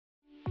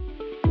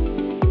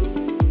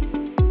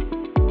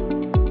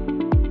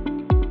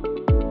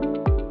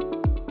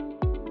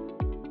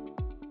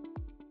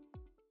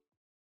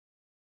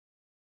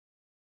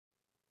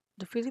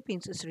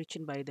Philippines is rich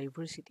in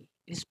biodiversity.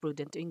 It is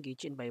prudent to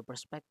engage in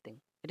bioprospecting.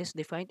 It is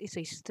defined as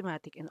a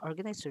systematic and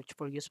organized search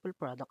for useful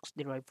products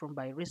derived from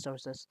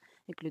bioresources,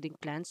 including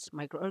plants,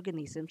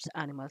 microorganisms,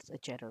 animals,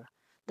 etc.,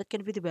 that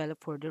can be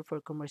developed further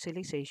for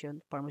commercialization,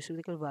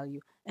 pharmaceutical value,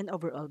 and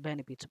overall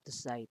benefits of the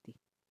society.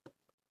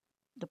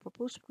 The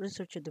proposed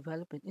Research and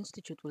Development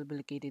Institute will be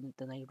located in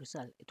Tanay,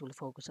 Rizal. It will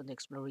focus on the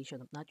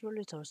exploration of natural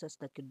resources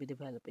that could be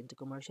developed into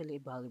commercially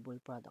valuable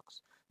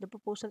products. The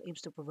proposal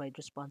aims to provide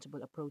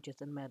responsible approaches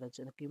and methods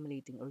in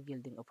accumulating or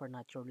yielding of our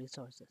natural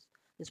resources.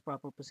 These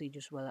proper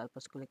procedures will help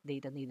us collect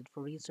data needed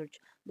for research,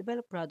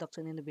 develop products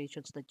and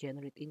innovations that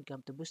generate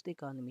income to boost the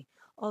economy,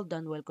 all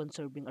done while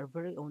conserving our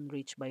very own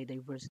rich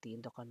biodiversity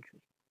in the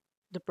country.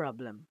 The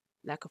problem: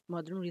 lack of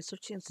modern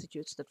research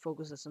institutes that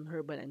focuses on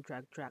herbal and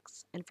drug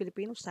tracks, and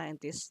Filipino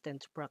scientists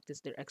tend to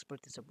practice their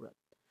expertise abroad.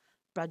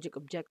 Project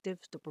objective: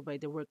 to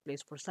provide a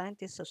workplace for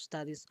scientists who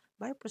studies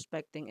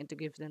bioprospecting and to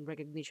give them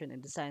recognition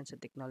in the science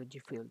and technology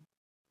field.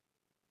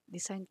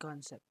 Design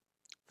concept: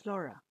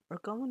 flora, or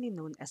commonly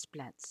known as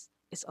plants,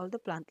 is all the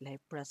plant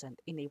life present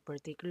in a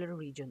particular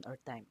region or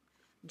time.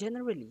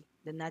 Generally,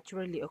 the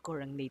naturally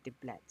occurring native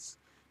plants.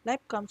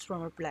 Life comes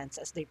from our plants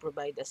as they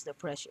provide us the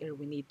fresh air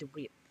we need to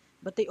breathe,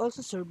 but they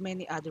also serve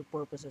many other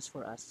purposes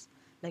for us,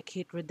 like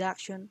heat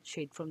reduction,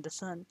 shade from the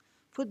sun,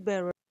 food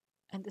bearer,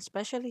 and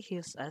especially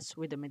heals us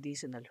with the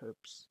medicinal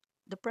herbs.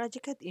 The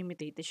project had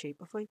imitated the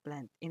shape of a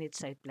plant in its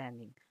site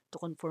planning to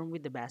conform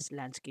with the vast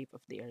landscape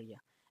of the area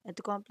and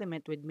to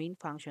complement with main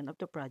function of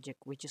the project,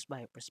 which is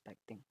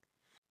bioprospecting.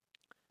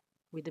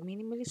 With the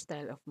minimalist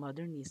style of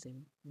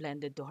modernism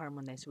blended to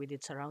harmonize with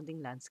its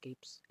surrounding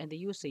landscapes and the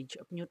usage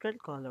of neutral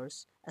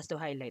colors as to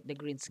highlight the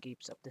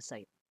greenscapes of the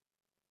site.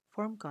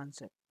 Form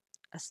concept: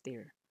 a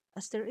stair.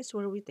 A stair is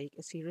where we take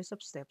a series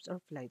of steps or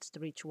flights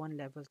to reach one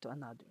level to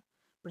another.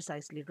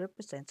 Precisely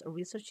represents a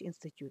research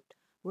institute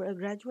where a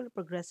gradual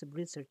progressive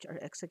research are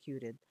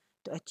executed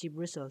to achieve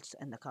results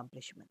and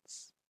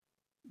accomplishments.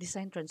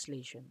 Design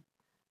translation.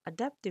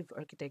 Adaptive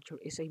architecture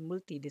is a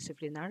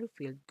multidisciplinary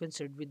field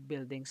concerned with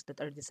buildings that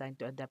are designed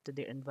to adapt to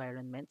their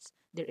environments,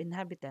 their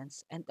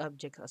inhabitants, and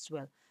objects as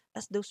well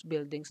as those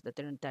buildings that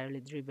are entirely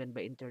driven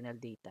by internal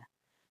data.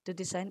 To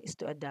design is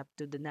to adapt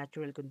to the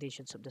natural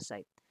conditions of the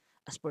site.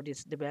 As for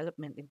this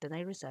development in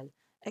Tanay Rizal,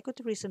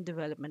 ecotourism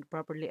development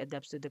properly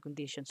adapts to the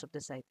conditions of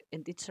the site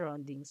and its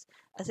surroundings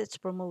as it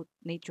promotes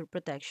nature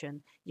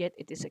protection, yet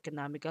it is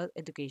economical,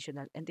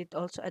 educational, and it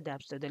also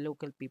adapts to the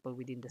local people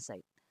within the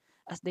site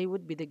as they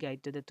would be the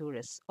guide to the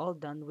tourists, all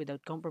done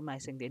without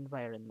compromising the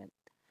environment.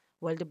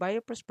 While the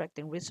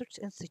Bioprospecting Research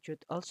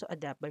Institute also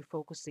adapt by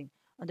focusing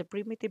on the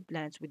primitive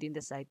plants within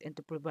the site and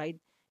to provide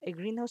a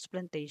greenhouse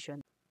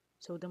plantation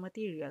so the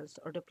materials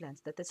or the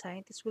plants that the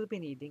scientists will be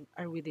needing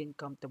are within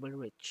comfortable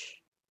reach.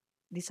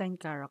 Design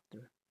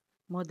character: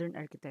 modern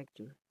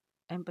architecture,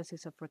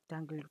 emphasis of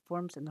rectangular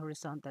forms and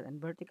horizontal and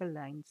vertical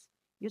lines,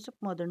 use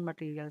of modern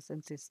materials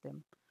and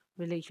system,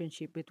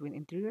 relationship between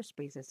interior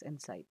spaces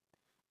and site,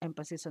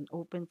 emphasis on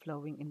open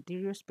flowing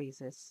interior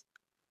spaces,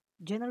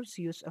 generous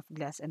use of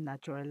glass and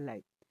natural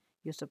light,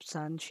 use of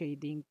sun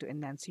shading to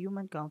enhance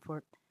human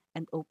comfort,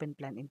 and open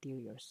plan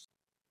interiors.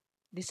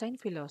 Design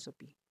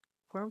philosophy: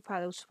 form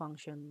follows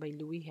function by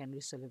Louis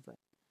Henry Sullivan.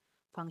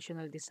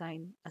 Functional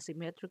design: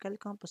 asymmetrical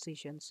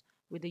compositions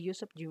with the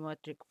use of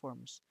geometric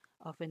forms,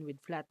 often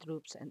with flat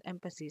roofs and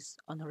emphasis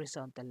on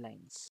horizontal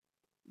lines.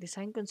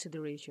 Design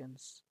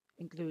considerations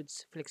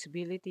includes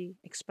flexibility,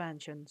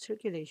 expansion,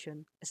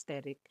 circulation,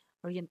 aesthetic,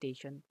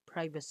 orientation,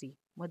 privacy,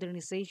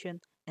 modernization,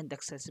 and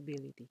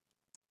accessibility.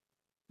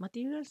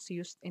 Materials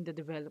used in the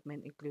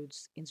development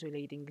includes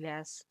insulating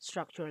glass,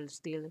 structural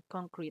steel,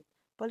 concrete,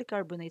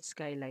 polycarbonate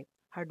skylight,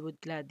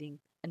 hardwood cladding,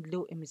 and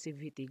low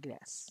emissivity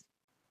glass.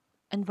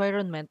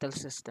 Environmental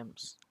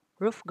systems.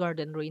 Roof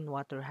garden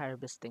rainwater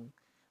harvesting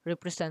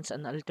represents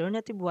an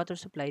alternative water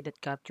supply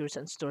that captures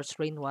and stores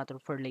rainwater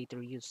for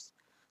later use.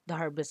 The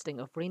harvesting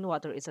of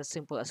rainwater is as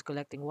simple as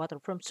collecting water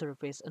from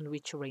surface on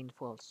which rain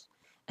falls,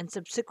 and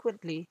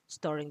subsequently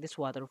storing this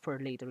water for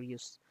later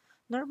use.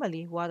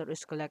 Normally, water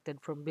is collected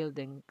from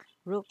building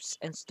roofs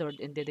and stored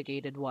in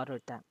dedicated water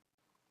tanks.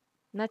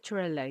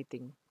 Natural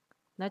lighting.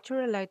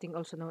 Natural lighting,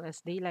 also known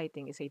as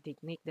daylighting, is a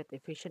technique that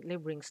efficiently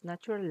brings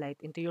natural light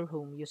into your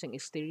home using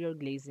exterior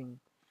glazing,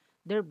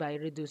 thereby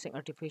reducing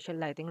artificial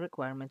lighting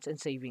requirements and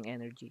saving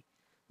energy.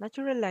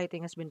 Natural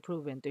lighting has been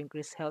proven to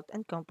increase health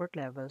and comfort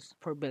levels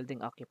for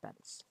building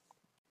occupants.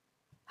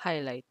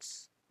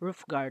 Highlights: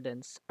 roof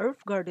gardens. A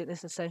roof garden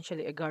is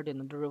essentially a garden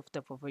on the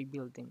rooftop of a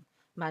building.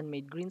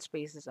 Man-made green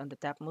spaces on the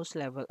topmost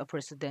level of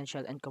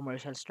residential and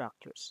commercial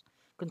structures.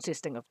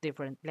 Consisting of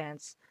different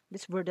plants,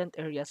 these verdant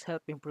areas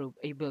help improve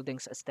a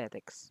building's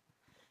aesthetics.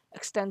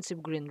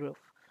 Extensive green roof.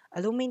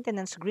 A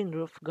low-maintenance green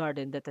roof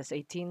garden that has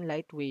a thin,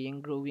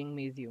 light-weighing growing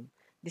medium.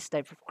 This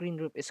type of green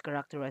roof is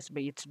characterized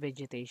by its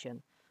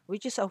vegetation,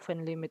 which is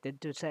often limited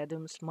to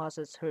sedums,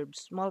 mosses,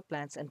 herbs, small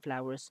plants and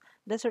flowers,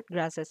 desert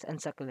grasses, and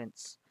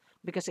succulents.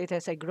 Because it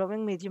has a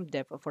growing medium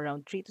depth of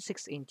around 3 to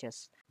 6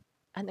 inches,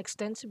 An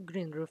extensive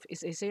green roof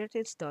is easier to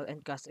install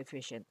and cost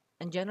efficient,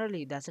 and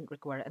generally doesn't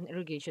require an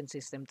irrigation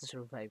system to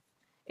survive.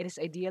 It is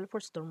ideal for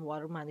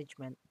stormwater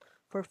management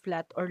for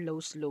flat or low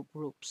slope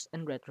roofs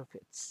and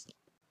retrofits.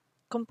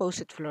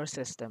 Composite floor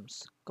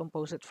systems.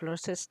 Composite floor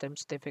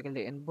systems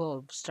typically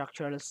involve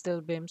structural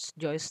steel beams,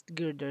 joists,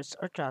 girders,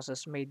 or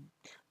trusses made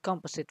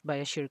composite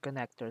via shear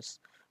connectors,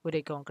 with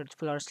a concrete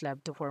floor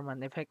slab to form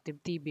an effective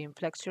T-beam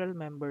flexural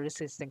member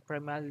resisting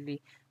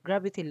primarily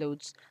gravity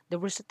loads. The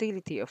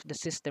versatility of the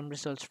system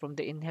results from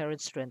the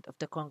inherent strength of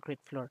the concrete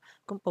floor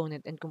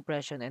component and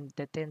compression and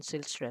the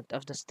tensile strength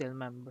of the steel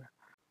member.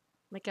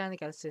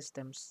 Mechanical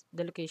systems.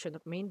 The location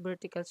of main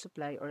vertical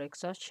supply or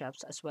exhaust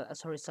shafts as well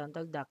as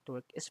horizontal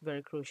ductwork is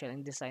very crucial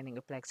in designing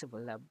a flexible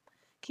lab.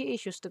 Key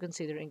issues to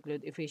consider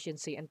include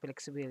efficiency and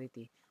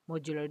flexibility,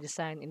 modular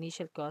design,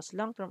 initial cost,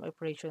 long-term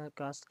operational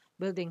cost,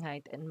 building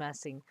height and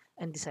massing,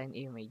 and design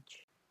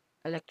image.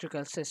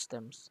 Electrical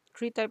systems.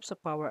 Three types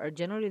of power are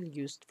generally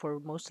used for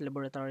most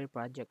laboratory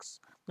projects.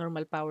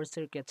 Normal power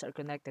circuits are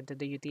connected to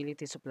the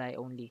utility supply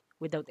only,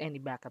 without any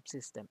backup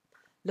system.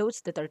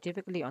 Loads that are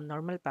typically on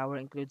normal power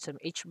include some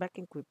HVAC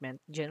equipment,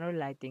 general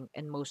lighting,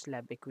 and most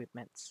lab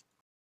equipments.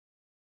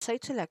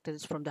 Site selected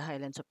is from the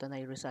highlands of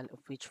Tanay Rizal, of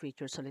which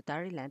features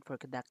solitary land for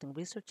conducting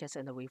researches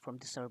and away from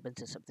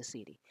disturbances of the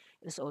city.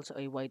 It is also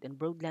a wide and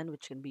broad land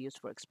which can be used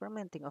for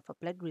experimenting of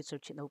applied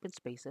research in open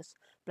spaces,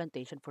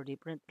 plantation for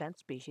different plant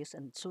species,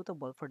 and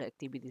suitable for the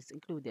activities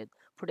included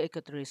for the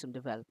ecotourism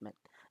development,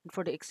 and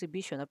for the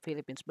exhibition of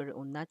Philippines' very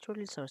own natural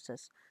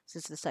resources,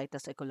 since the site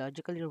has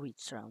ecologically rich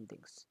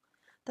surroundings.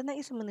 Tanay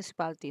is a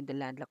municipality in the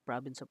landlocked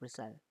province of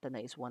Rizal.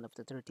 Tanay is one of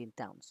the 13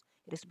 towns.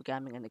 It is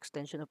becoming an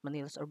extension of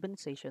Manila's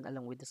urbanization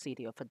along with the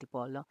city of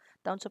Antipolo,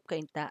 towns of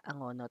Cainta,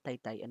 Angono,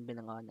 Taytay, and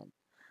Binangonan.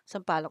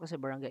 Sampaloc is a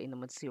barangay in the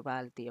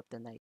municipality of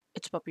Tanay.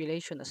 Its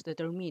population, as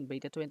determined by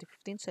the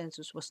 2015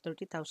 census, was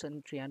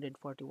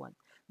 30,341.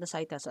 The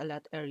site has a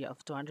lot area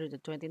of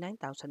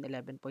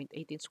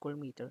 229,011.18 square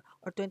meter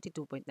or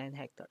 22.9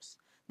 hectares.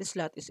 This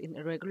lot is in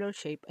irregular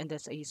shape and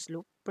has a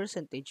slope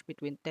percentage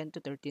between 10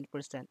 to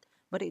 13%,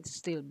 but it is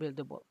still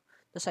buildable.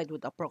 The site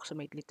would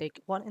approximately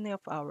take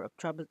 1.5 hours of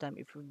travel time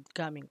if you're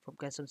coming from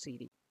Quezon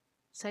City.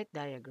 Site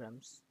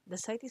diagrams. The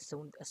site is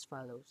zoned as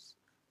follows: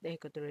 the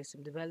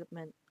ecotourism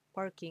development,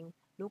 parking,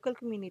 local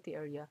community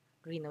area,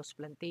 greenhouse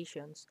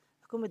plantations,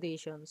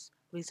 accommodations,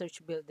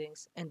 research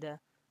buildings, and the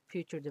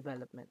future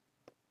development.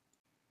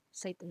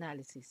 Site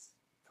analysis.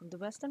 From the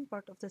western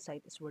part of the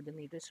site is where the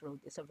nearest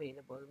road is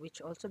available,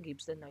 which also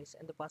gives the noise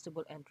and the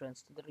possible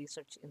entrance to the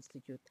Research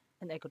Institute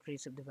and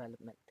ecotourism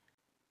development.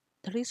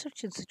 The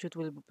Research Institute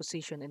will be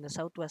positioned in the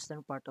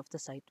southwestern part of the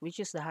site, which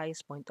is the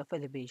highest point of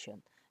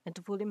elevation, and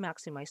to fully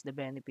maximize the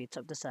benefits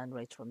of the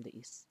sunrise from the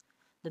east.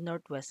 The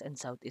northwest and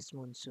southeast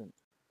monsoon.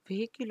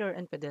 Vehicular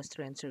and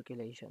pedestrian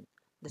circulation.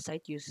 The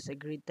site uses a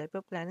grid type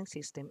of planning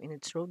system in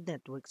its road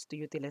networks to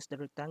utilize the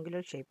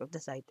rectangular shape of the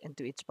site and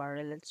to its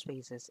parallel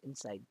spaces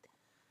inside.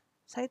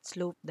 Site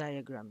slope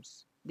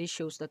diagrams. This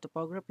shows the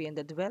topography and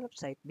the developed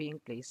site being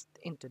placed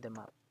into the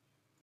map.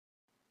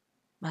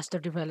 Master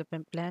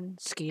Development Plan,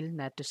 Scale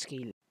Not to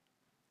Scale.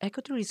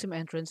 Ecotourism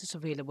entrance is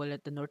available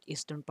at the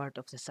northeastern part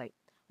of the site,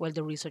 while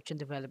the Research and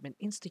Development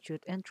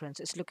Institute entrance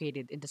is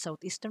located in the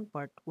southeastern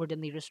part where the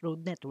nearest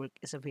road network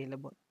is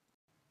available.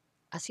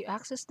 As you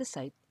access the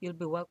site, you'll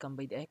be welcomed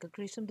by the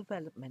ecotourism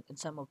development, and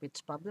some of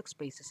its public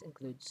spaces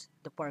includes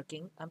the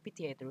parking,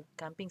 amphitheater,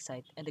 camping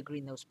site, and the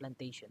greenhouse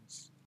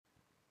plantations.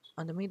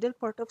 On the middle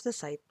part of the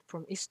site,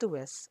 from east to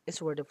west, is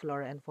where the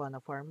Flora and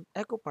Fauna Farm,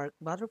 Eco Park,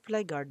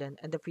 Butterfly Garden,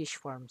 and the fish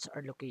farms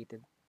are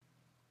located.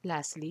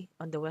 Lastly,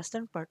 on the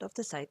western part of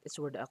the site is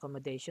where the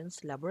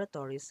accommodations,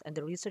 laboratories, and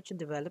the research and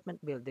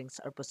development buildings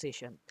are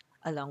positioned,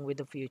 along with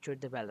the future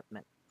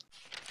development.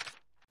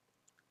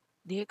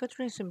 The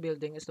ecotourism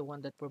building is the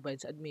one that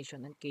provides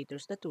admission and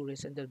caters the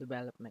tourists and the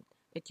development.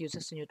 It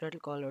uses neutral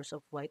colors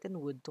of white and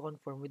wood to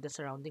conform with the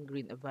surrounding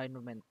green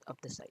environment of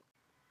the site.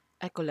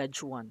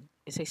 Ecolodge 1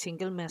 is a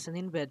single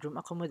mezzanine bedroom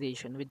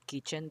accommodation with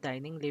kitchen,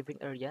 dining, living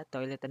area,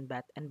 toilet and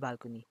bath, and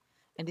balcony,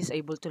 and is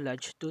able to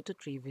lodge 2 to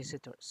 3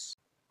 visitors.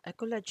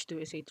 Ecolodge 2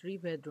 is a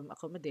 3-bedroom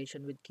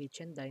accommodation with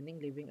kitchen, dining,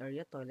 living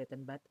area, toilet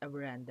and bath, a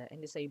veranda,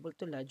 and is able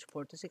to lodge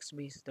 4 to 6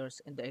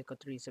 visitors in the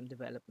ecotourism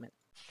development.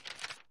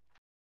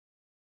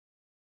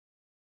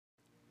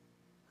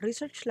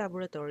 Research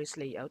laboratories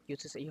layout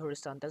uses a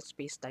horizontal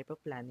space type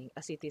of planning,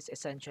 as it is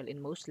essential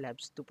in most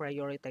labs to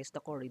prioritize the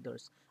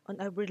corridors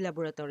on every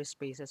laboratory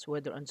spaces,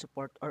 whether on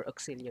support or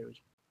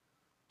auxiliary.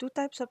 Two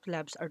types of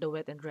labs are the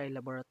wet and dry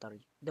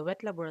laboratory. The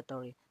wet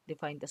laboratory,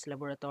 defined as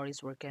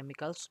laboratories where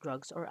chemicals,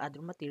 drugs, or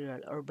other material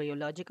or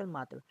biological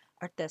matter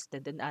are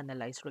tested and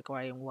analyzed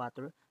requiring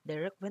water,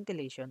 direct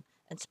ventilation,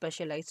 and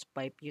specialized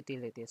pipe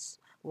utilities,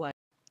 while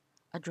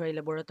a dry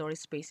laboratory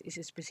space is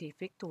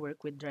specific to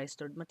work with dry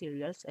stored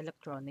materials,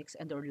 electronics,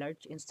 and/or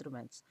large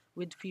instruments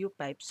with few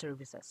pipe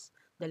services.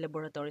 The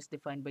laboratories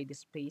defined by this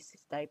space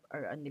type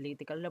are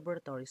analytical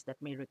laboratories that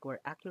may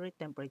require accurate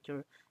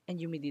temperature and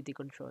humidity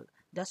control,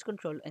 dust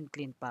control, and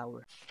clean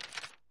power.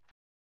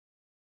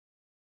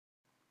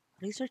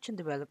 Research and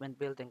Development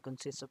building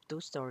consists of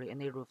two-story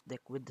and a roof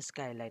deck with the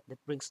skylight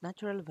that brings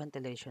natural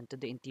ventilation to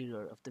the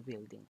interior of the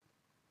building.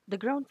 The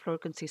ground floor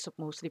consists of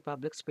mostly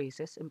public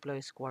spaces,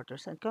 employees'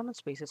 quarters, and common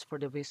spaces for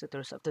the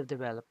visitors of the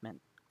development,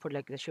 for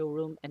like the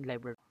showroom and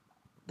library.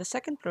 The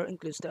second floor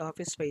includes the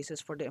office spaces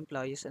for the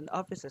employees and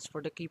offices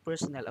for the key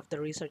personnel of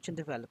the Research and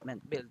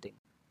Development building.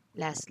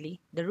 Lastly,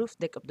 the roof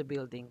deck of the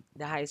building,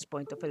 the highest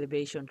point of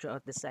elevation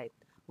throughout the site,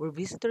 where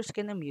visitors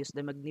can amuse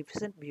the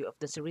magnificent view of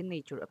the serene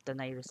nature of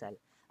Tanay Rizal,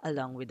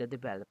 along with the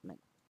development.